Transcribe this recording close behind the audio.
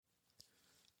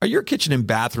Are your kitchen and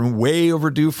bathroom way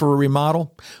overdue for a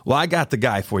remodel? Well, I got the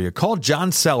guy for you. Call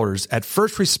John Sellers at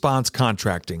First Response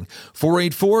Contracting,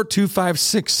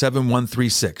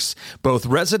 484-256-7136. Both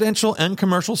residential and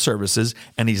commercial services,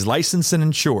 and he's licensed and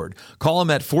insured. Call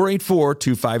him at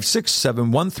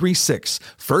 484-256-7136.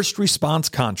 First Response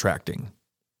Contracting.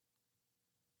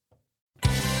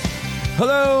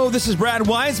 Hello, this is Brad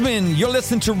Wiseman. You're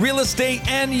listening to Real Estate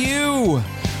and You.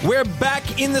 We're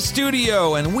back in the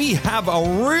studio, and we have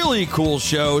a really cool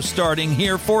show starting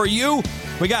here for you.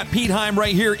 We got Pete Heim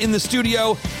right here in the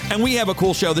studio, and we have a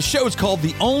cool show. The show is called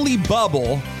The Only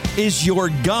Bubble is Your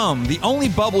Gum. The Only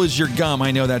Bubble is Your Gum. I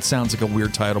know that sounds like a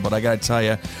weird title, but I got to tell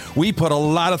you, we put a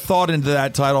lot of thought into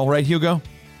that title, right, Hugo?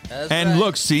 That's and right.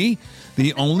 Look, see,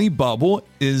 the only bubble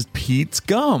is Pete's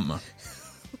gum.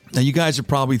 Now, you guys are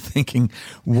probably thinking,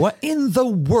 what in the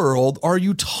world are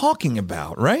you talking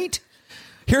about, right?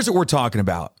 Here's what we're talking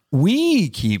about. We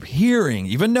keep hearing,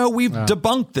 even though we've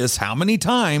debunked this how many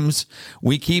times,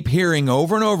 we keep hearing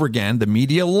over and over again. The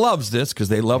media loves this because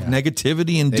they love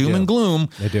negativity and doom and gloom.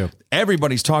 They do.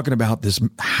 Everybody's talking about this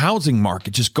housing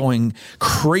market just going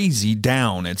crazy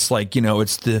down. It's like,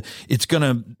 it's going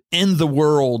to end the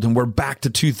world and we're back to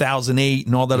 2008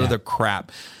 and all that other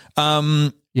crap.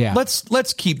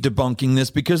 Let's keep debunking this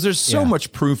because there's so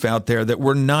much proof out there that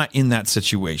we're not in that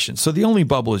situation. So the only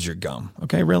bubble is your gum.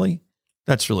 Okay, really?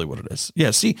 That's really what it is.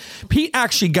 Yeah, see, Pete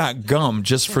actually got gum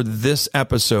just for this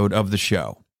episode of the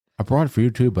show. I brought it for you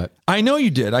too, but I know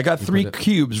you did. I got 3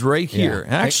 cubes right here.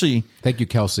 Yeah. Actually, thank you,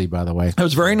 Kelsey, by the way. It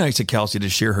was very nice of Kelsey to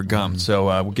share her gum. So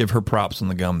we'll give her props on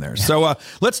the gum there. So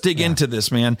let's dig into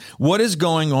this, man. What is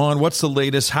going on? What's the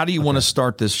latest? How do you want to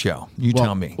start this show? You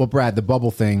tell me. Well, Brad, the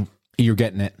bubble thing, you're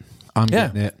getting it. I'm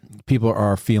getting it. People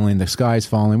are feeling the sky's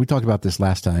falling. We talked about this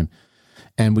last time,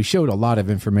 and we showed a lot of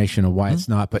information on why it's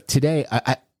not. But today,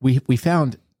 we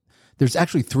found there's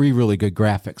actually 3 really good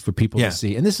graphics for people to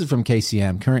see. And this is from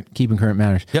KCM, Keeping Current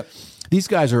Matters. Yep. These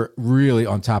guys are really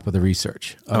on top of the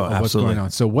research of what's going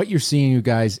on. So what you're seeing, you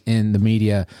guys, in the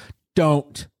media,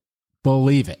 don't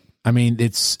believe it. I mean,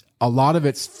 a lot of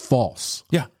it's false.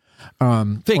 Yeah.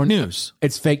 Fake news.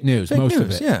 It's fake news, most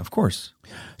of it. Yeah, of course.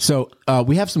 So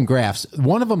we have some graphs.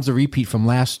 One of them's a repeat from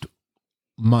last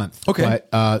month. Okay.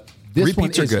 But this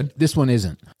Repeats are good. This one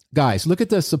isn't. Guys, look at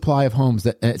the supply of homes.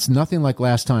 It's nothing like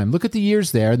last time. Look at the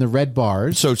years there and the red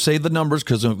bars. So say the numbers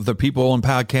because the people on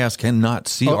podcast cannot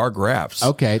see our graphs.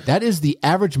 Okay. That is the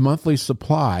average monthly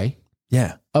supply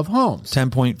of homes.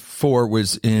 10.4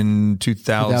 was in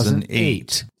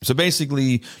 2008. So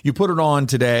basically, you put it on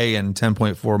today and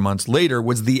 10.4 months later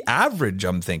was the average,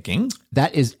 I'm thinking.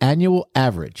 That is annual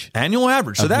average. Annual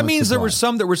average. So that means supply. there were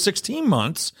some that were 16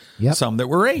 months, some that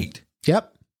were 8.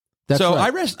 Yep. That's so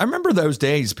right. I remember those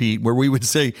days, Pete, where we would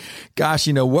say, gosh,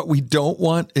 what we don't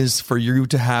want is for you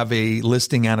to have a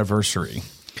listing anniversary.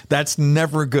 That's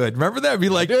never good. Remember that? Be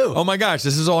like, oh my gosh,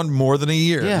 this is on more than a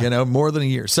year, more than a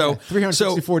year. So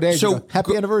 364 days. So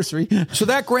happy anniversary. So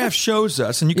that graph shows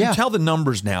us, and you can tell the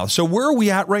numbers now. So where are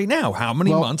we at right now? How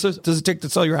many months does it take to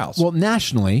sell your house? Well,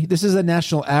 nationally, this is a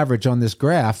national average on this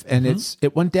graph, and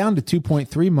it went down to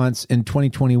 2.3 months in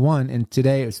 2021, and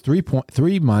today it's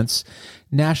 3.3 months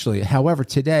nationally. However,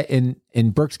 today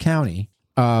in Berks County,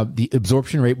 the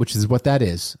absorption rate, which is what that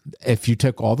is, if you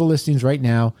took all the listings right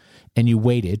now and you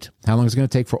waited, how long is it going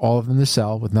to take for all of them to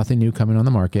sell with nothing new coming on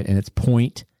the market? And it's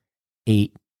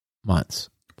 0.8 months.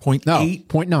 0.8?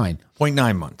 0.9.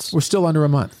 0.9 months. We're still under a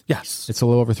month. Yes. It's a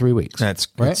little over 3 weeks. That's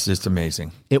just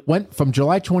amazing. It went from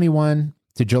July 21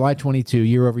 to July 22,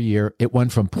 year over year. It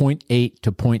went from 0.8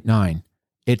 to 0.9.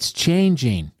 It's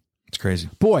changing. It's crazy.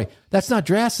 Boy, that's not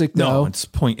drastic, though. No, it's a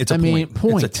point. It's a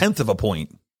point. It's a tenth of a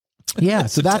point. Yeah,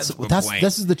 so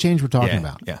this is the change we're talking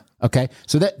about. Yeah. Okay,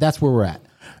 so that's where we're at.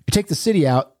 You take the city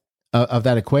out of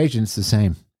that equation, it's the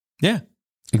same. Yeah.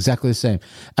 Exactly the same.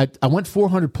 I went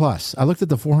 400 plus. I looked at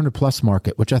the 400 plus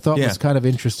market, which I thought was kind of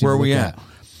interesting. Where are we at?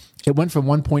 It went from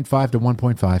 1.5 to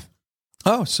 1.5.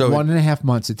 Oh, so 1.5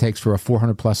 months it takes for a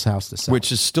 400 plus house to sell.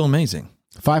 Which is still amazing.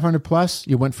 500 plus,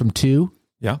 you went from 2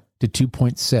 to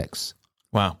 2.6.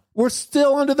 Wow. We're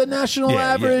still under the national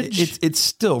average. Yeah. It's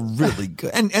still really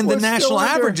good. And the national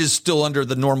average is still under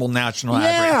the normal national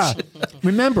average.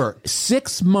 Remember,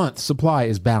 6 month supply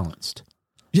is balanced.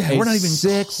 Yeah, we're not even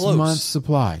 6 close. months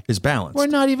supply. Is balanced. We're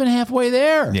not even halfway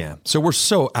there. Yeah. So we're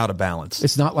so out of balance.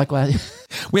 It's not like last.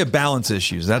 We have balance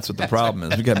issues. That's what the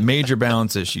problem is. We got major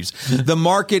balance issues. The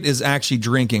market is actually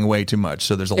drinking way too much.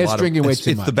 So there's a lot of drinking way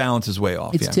too it's much. The balance is way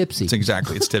off. It's tipsy.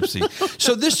 It's tipsy.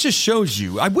 So this just shows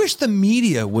you. I wish the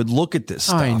media would look at this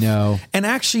stuff. I know. And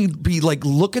actually be like,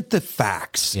 look at the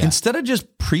facts instead of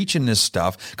just preaching this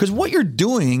stuff. Because what you're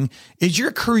doing is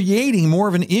you're creating more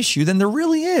of an issue than there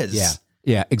really is. Yeah.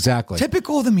 Yeah, exactly.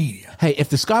 Typical of the media. Hey, if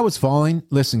the sky was falling,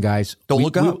 listen, guys. Don't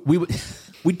look up.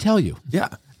 We'd tell you. Yeah,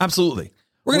 absolutely.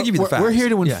 We're going to give you the facts. We're here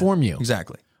to inform you.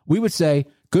 Exactly. We would say,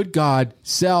 good God,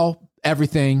 sell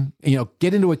everything,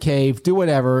 get into a cave, do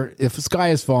whatever. If the sky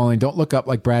is falling, don't look up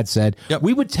like Brad said. Yep.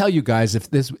 We would tell you guys if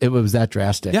it was that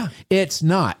drastic. Yeah. It's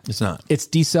not. It's not. It's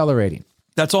decelerating.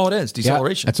 That's all it is.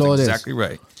 Deceleration. That's all it is. Exactly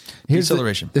right. Here's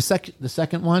Deceleration. The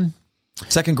second one,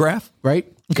 Second graph?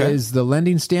 right? Okay. Is the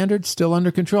lending standard still under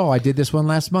control? I did this one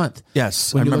last month.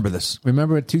 Yes, When I you remember look- this.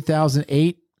 Remember in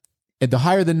 2008, the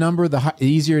higher the number, the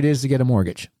easier it is to get a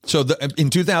mortgage. So in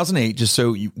 2008, just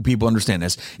so people understand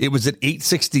this, it was at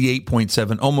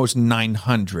 868.7, almost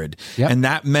 900. Yep. And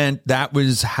that meant that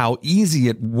was how easy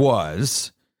it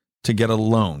was to get a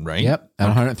loan, right? Yep,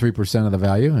 at 103% of the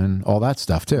value and all that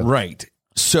stuff too. Right.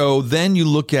 So then you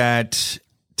look at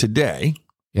today.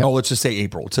 Yep. Oh, let's just say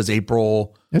April. It says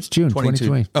April That's June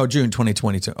 2020. Oh, June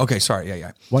 2022. Okay, sorry.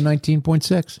 Yeah.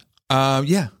 119.6.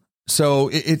 Yeah. So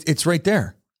it's right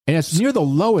there. And it's near the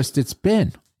lowest it's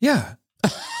been. Yeah.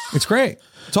 It's great.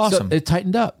 It's awesome. So it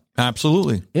tightened up.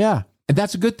 Absolutely. Yeah. And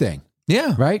that's a good thing,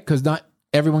 Yeah. right? Because not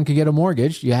everyone can get a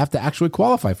mortgage. You have to actually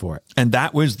qualify for it. And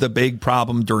that was the big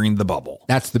problem during the bubble.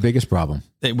 That's the biggest problem.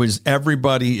 It was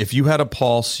everybody, if you had a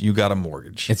pulse, you got a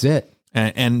mortgage. It's it.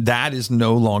 And that is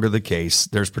no longer the case.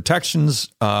 There's protections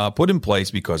put in place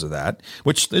because of that,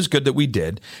 which is good that we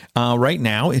did. Right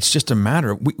now, it's just a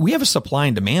matter. We have a supply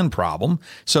and demand problem.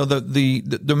 So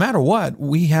the no matter what,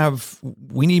 we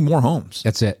need more homes.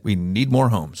 That's it. We need more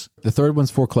homes. The third one's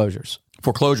foreclosures.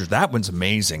 Foreclosures. That one's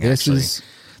amazing. This Actually, is-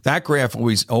 that graph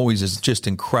always is just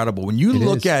incredible. When you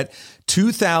look at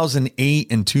 2008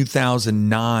 and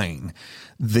 2009.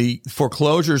 The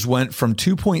foreclosures went from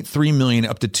 2.3 million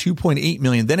up to 2.8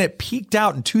 million. Then it peaked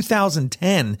out in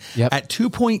 2010 at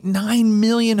 2.9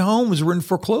 million homes were in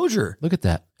foreclosure. Look at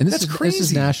that. And That's This is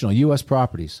crazy. national, U.S.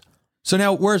 properties. So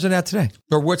now where is it at today?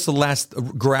 Or what's the last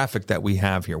graphic that we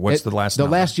have here? What's the last The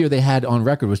number? last year they had on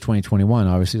record was 2021.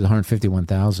 Obviously, it was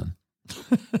 151,000.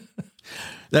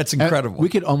 That's incredible. We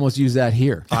could almost use that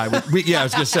here. I was going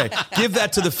to say, give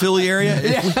that to the Philly area.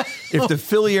 If the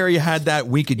Philly area had that,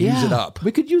 we could use it up.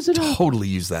 We could use it up. Totally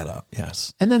use that up.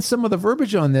 Yes. And then some of the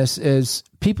verbiage on this is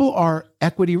people are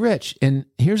equity rich. And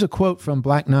here's a quote from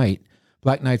Black Knight.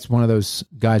 Black Knight's one of those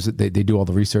guys that they do all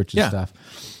the research and stuff.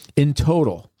 In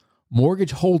total,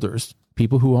 mortgage holders,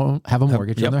 people who have a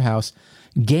mortgage on their house,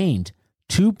 gained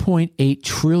 $2.8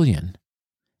 trillion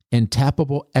in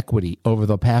tappable equity over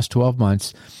the past 12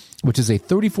 months, which is a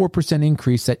 34%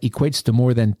 increase that equates to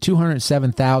more than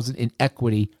 $207,000 in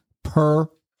equity per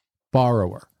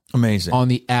borrower. Amazing. On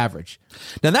the average.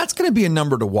 Now that's going to be a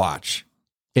number to watch.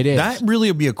 It is. That really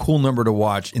would be a cool number to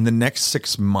watch in the next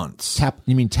 6 months.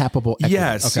 You mean tappable equity?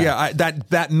 Yes. Okay. Yeah.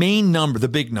 That main number, the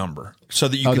big number, so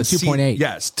that you can the 2.8. see.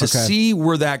 Yes. To see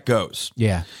where that goes.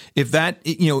 Yeah. If that,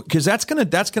 because that's going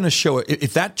to show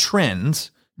if that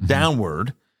trends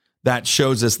downward, that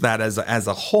shows us that as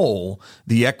a whole,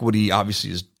 the equity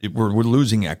obviously we're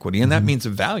losing equity, and that means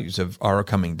the values are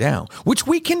coming down, which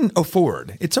we can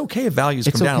afford. It's okay if values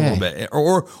come down a little bit,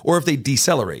 or if they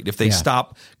decelerate, if they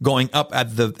stop going up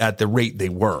at the rate they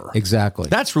were. Exactly.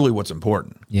 That's really what's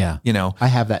important. Yeah. I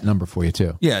have that number for you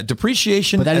too. Yeah,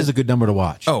 depreciation. But that is a good number to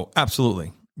watch. Oh,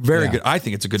 absolutely, very good. I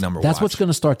think it's a good number. That's to watch. what's going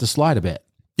to start to slide a bit.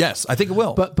 Yes, I think it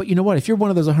will. But you know what? If you're one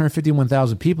of those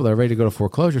 151,000 people that are ready to go to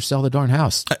foreclosure, sell the darn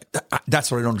house. That's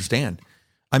what I don't understand.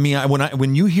 I mean,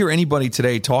 when you hear anybody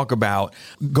today talk about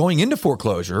going into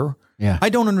foreclosure, I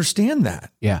don't understand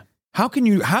that. Yeah. How can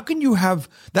you have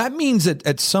that? Means that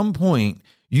at some point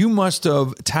you must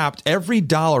have tapped every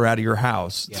dollar out of your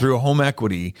house through a home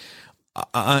equity.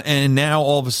 And now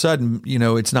all of a sudden,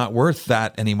 it's not worth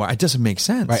that anymore. It doesn't make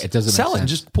sense. Right. It doesn't sell make it and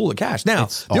sense. just pull the cash. Now,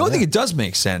 the only thing it does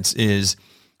make sense is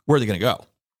where are they going to go?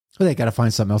 Well, they got to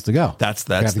find something else to go. That's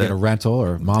they have to get a rental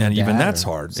or mom and dad. even that's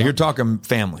hard. Something. You're talking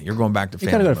family. You're going back to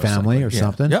family. You got to go to family or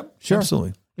something. Yep. Sure.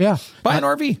 Absolutely. Yeah. Buy an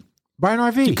RV. Buy an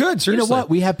RV. You could, seriously. You know what?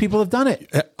 We have people that have done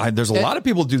it. There's a lot of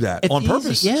people do that on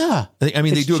purpose. Yeah. I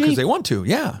mean, they It's do it because cheap. they want to.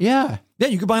 Yeah. Yeah. Yeah,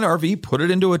 you could buy an RV, put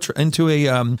it into what do they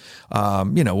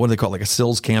call it, like a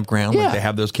Sills campground. Yeah. Like they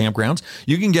have those campgrounds.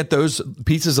 You can get those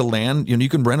pieces of land. You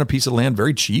can rent a piece of land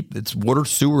very cheap. It's water,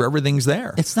 sewer, everything's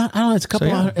there. It's not. I don't know. It's a couple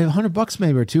 $100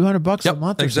 maybe, or $200 a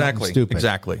month. Or exactly. Stupid.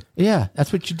 Exactly. Yeah,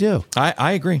 that's what you do.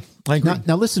 I agree. I agree.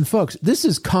 Now, listen, folks. This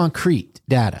is concrete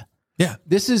data. Yeah.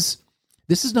 This is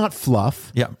not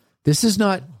fluff. Yeah. This is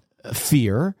not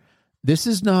fear. This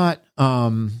is not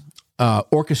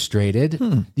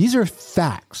orchestrated. These are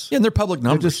facts. Yeah, and they're public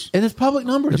numbers. And it's public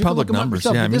numbers. They're public numbers.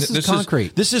 Yeah, this is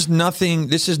concrete. This is nothing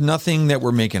that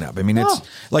we're making up. I mean, it's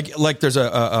like there's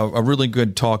a really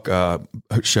good talk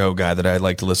show guy that I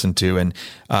like to listen to, and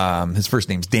his first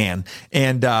name's Dan,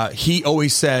 and he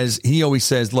always says,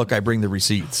 "Look, I bring the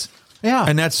receipts." Yeah,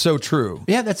 and that's so true.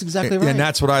 Yeah, that's exactly right. And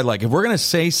that's what I like. If we're going to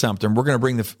say something, we're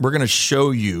going to show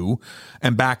you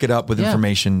and back it up with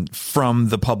information from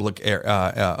the public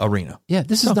arena. Yeah,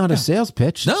 this is not a sales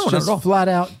pitch. No, it's not just at all. flat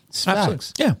out facts.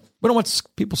 Absolutely. Yeah, we don't want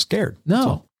people scared. No.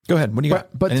 So, go ahead. What do you got?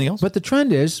 Anything else? But the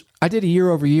trend is, I did a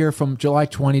year over year from July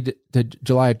 20 to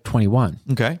July 21.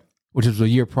 Okay. Which was a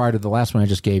year prior to the last one I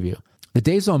just gave you. The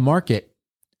days on market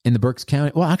in the Berks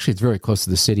County, well, actually, it's very close to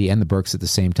the city and the Berks at the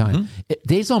same time.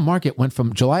 Days on market went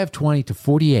from July of 20 to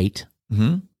 48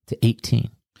 to 18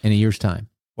 in a year's time.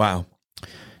 Wow.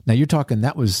 Now, you're talking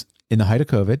that was in the height of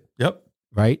COVID. Yep.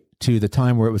 Right? To the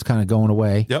time where it was kind of going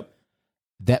away. Yep.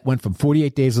 That went from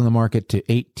 48 days on the market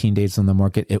to 18 days on the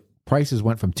market. Prices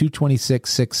went from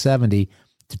 226,670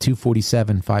 to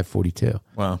 247,542.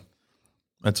 Wow.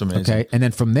 That's amazing. Okay. And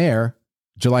then from there,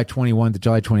 July 21 to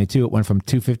July 22, it went from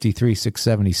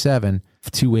 253,677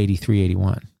 to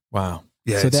 283,81. Wow.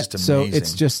 Yeah, so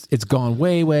it's just amazing. It's gone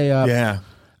way, way up. Yeah.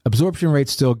 Absorption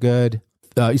rate's still good.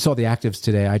 You saw the actives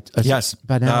today. Yes.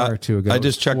 About an hour or two ago. I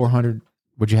just checked. 400.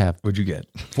 What'd you have? What'd you get?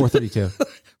 432.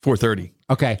 430.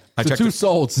 Okay. So two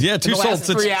solds. Yeah, two solds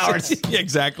in 3 hours. Yeah,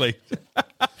 exactly.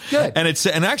 Good.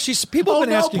 And actually people have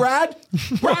been asking. Brad.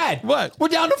 What? We're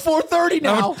down to 430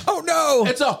 now. Oh no.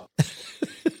 It's a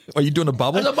Are you doing a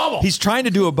bubble? It's a bubble. He's trying to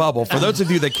do a bubble. For those of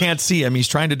you that can't see him, he's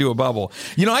trying to do a bubble.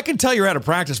 I can tell you're out of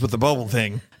practice with the bubble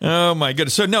thing. Oh, my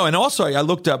goodness. So, no, and also I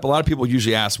looked up, a lot of people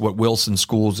usually ask what Wilson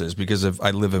Schools is because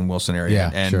I live in Wilson area.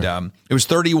 Yeah, and sure. It was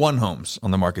 31 homes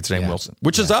on the market today in Wilson,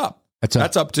 which is up.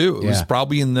 That's up too. It was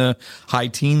probably in the high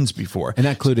teens before. And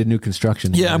that included new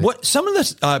construction. Yeah, what some of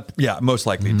this, most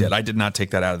likely did. I did not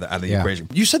take that out of the equation.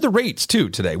 You said the rates too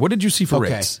today. What did you see for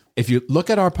rates? If you look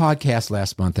at our podcast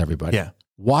last month, everybody,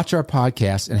 watch our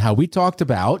podcast and how we talked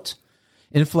about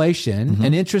inflation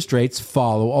and interest rates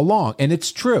follow along, and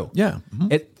it's true. Yeah,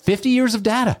 50 years of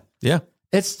data. Yeah,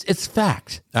 it's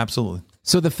fact. Absolutely.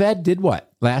 So the Fed did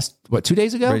what 2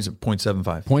 days ago? Raise it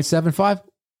 0.75. 0.75.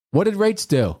 What did rates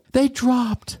do? They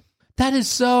dropped.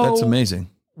 That's amazing.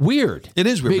 Weird. It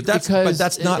is weird, but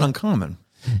that's not uncommon.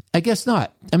 I guess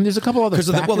not. I mean, there's a couple other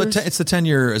factors. It's the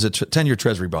 10-year as a 10-year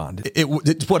Treasury bond.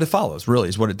 It's what it follows. Really,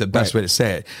 is what the best way to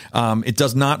say it. It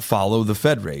does not follow the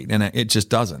Fed rate, and it just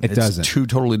doesn't. It's two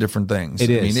totally different things.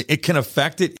 It is. I mean, it can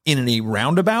affect it in a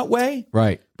roundabout way,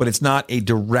 right? But it's not a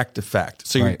direct effect.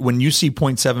 So when you see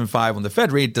 0.75 on the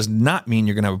Fed rate, it does not mean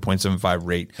you're going to have a 0.75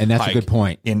 rate. And that's a good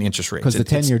point in interest rates because the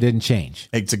 10-year didn't change.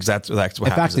 It's exactly what happens. In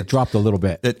fact, it dropped a little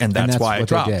bit, and that's why it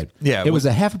dropped. Yeah, it was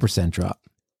a 0.5% drop.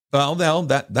 Well,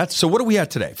 that's so. What are we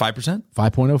at today? 5%,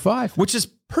 5.05, which is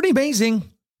pretty amazing.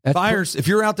 Buyers, if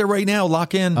you're out there right now,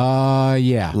 lock in.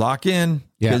 Lock in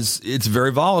because it's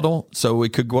very volatile. So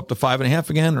it could go up to 5.5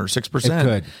 again or 6%. It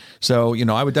could. So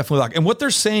I would definitely lock. And what they're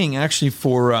saying actually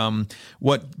for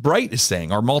what Bright is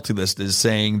saying, our multi-list is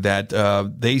saying that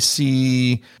they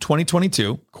see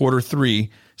 2022 Q3.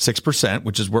 6%,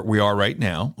 which is where we are right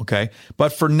now. Okay.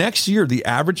 But for next year, the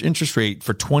average interest rate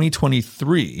for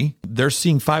 2023, they're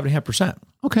seeing 5.5%.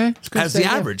 Okay. As the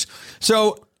average.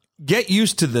 So get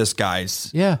used to this, guys.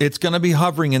 Yeah. It's going to be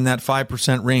hovering in that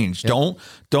 5% range. Yeah.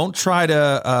 Don't try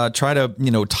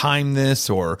to time this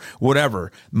or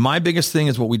whatever. My biggest thing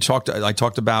is what I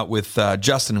talked about with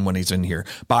Justin when he's in here.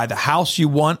 Buy the house you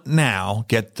want now,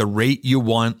 get the rate you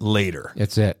want later.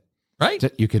 That's it.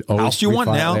 Right? You could always house you want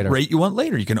now, later. rate you want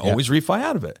later. You can always refi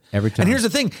out of it. Every time. And here's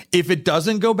the thing. If it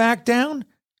doesn't go back down,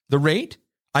 the rate,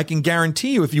 I can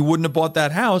guarantee you if you wouldn't have bought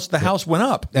that house, the house went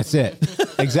up. That's it.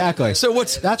 Exactly.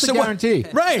 That's a guarantee.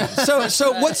 Right.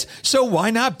 So why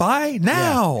not buy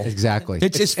now? Yeah, exactly.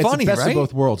 It's funny, the best right? of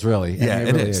both worlds, really. Yeah,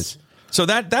 it really is. So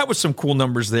that was some cool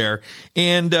numbers there.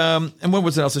 And what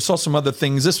was it else? I saw some other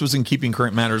things. This was in Keeping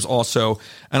Current Matters also.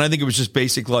 And I think it was just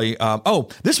basically,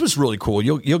 this was really cool.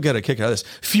 You'll get a kick out of this.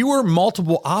 Fewer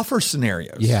multiple offer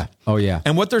scenarios. Yeah. Oh, yeah.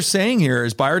 And what they're saying here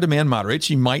is buyer demand moderates.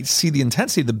 You might see the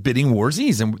intensity of the bidding wars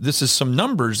ease. And this is some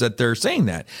numbers that they're saying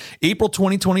that. April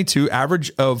 2022,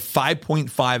 average of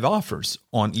 5.5 offers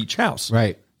on each house.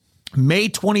 Right. May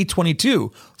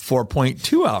 2022,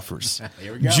 4.2 offers.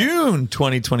 Here we go. June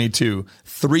 2022,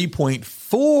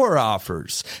 3.4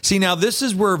 offers. See, now this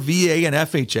is where VA and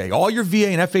FHA, all your VA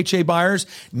and FHA buyers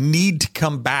need to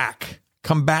come back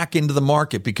into the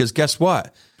market, because guess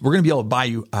what? We're going to be able to buy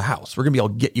you a house. We're going to be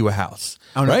able to get you a house.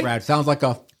 Oh, no, right? Brad. Sounds like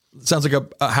a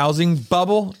housing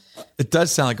bubble. It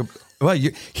does sound like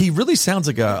he really sounds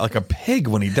like a pig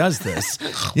when he does this.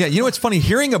 Yeah, you know what's funny?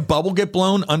 Hearing a bubble get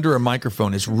blown under a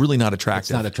microphone is really not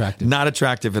attractive. It's not attractive. Not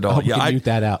attractive at all. Oh, yeah, mute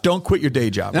that out. Don't quit your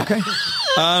day job, okay?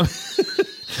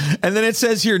 And then it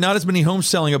says here, not as many homes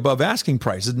selling above asking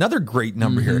price. Another great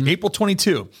number here. April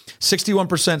 22,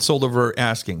 61% sold over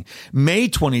asking. May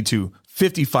 22,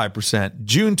 55%.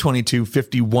 June 22,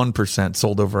 51%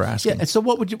 sold over asking. Yeah. And so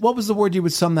what was the word you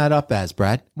would sum that up as,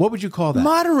 Brad? What would you call that?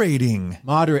 Moderating.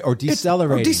 Moderate or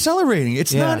decelerating. Decelerating.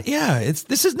 It's not,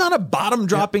 this is not a bottom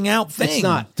dropping out thing. It's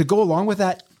not. To go along with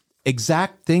that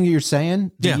exact thing you're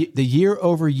saying, the year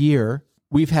over year,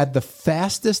 we've had the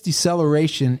fastest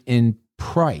deceleration in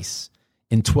price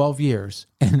in 12 years.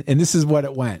 And this is what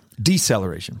it went.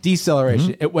 Deceleration.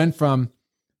 Mm-hmm. It went from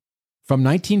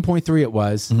 19.3 it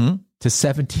was to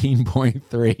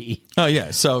 17.3. Oh,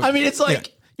 yeah. So, I mean, it's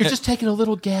like you're just taking a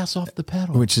little gas off the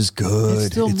pedal. Which is good. It's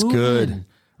still moving. Good.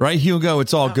 Right, Hugo?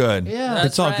 It's all good. Yeah.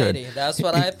 It's all good. That's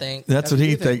what I think. That's what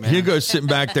he thinks. Hugo's sitting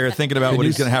back there thinking about what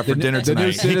he's going to have for dinner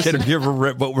tonight. He can't give a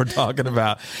rip what we're talking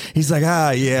about. He's like,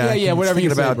 yeah, whatever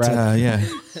you say, Brad. Yeah.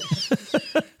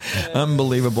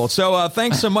 Unbelievable. So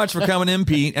thanks so much for coming in,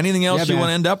 Pete. Anything else you want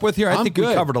to end up with here? I think we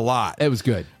covered a lot. It was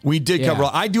good. We did cover a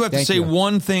lot. I do have to say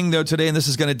one thing, though, today, and this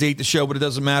is going to date the show, but it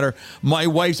doesn't matter. My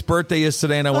wife's birthday is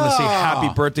today, and I want to say happy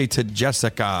birthday to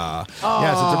Jessica. Yes, it's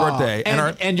her birthday. And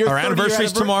our anniversary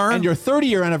is tomorrow. And your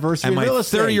 30-year anniversary and in real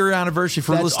estate. My 30-year anniversary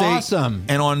for real estate. Awesome.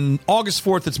 And on August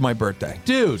 4th, it's my birthday.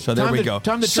 Dude. So there we go.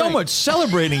 So much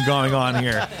celebrating going on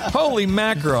here. Holy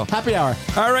mackerel. Happy hour.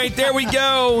 All right, there we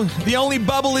go. The only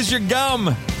bubble is your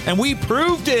gum. And we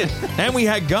proved it. And we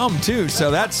had gum, too.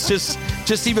 So that's just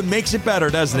even makes it better,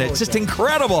 doesn't it? It's just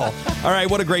incredible. All right,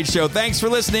 what a great show. Thanks for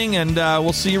listening, and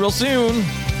we'll see you real soon.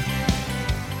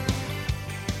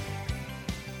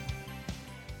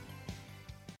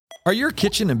 Are your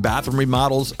kitchen and bathroom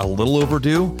remodels a little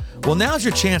overdue? Well, now's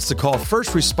your chance to call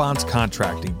First Response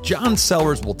Contracting. John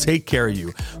Sellers will take care of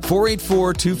you.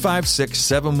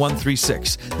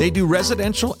 484-256-7136. They do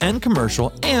residential and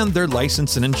commercial, and they're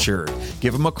licensed and insured.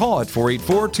 Give them a call at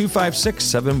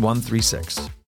 484-256-7136.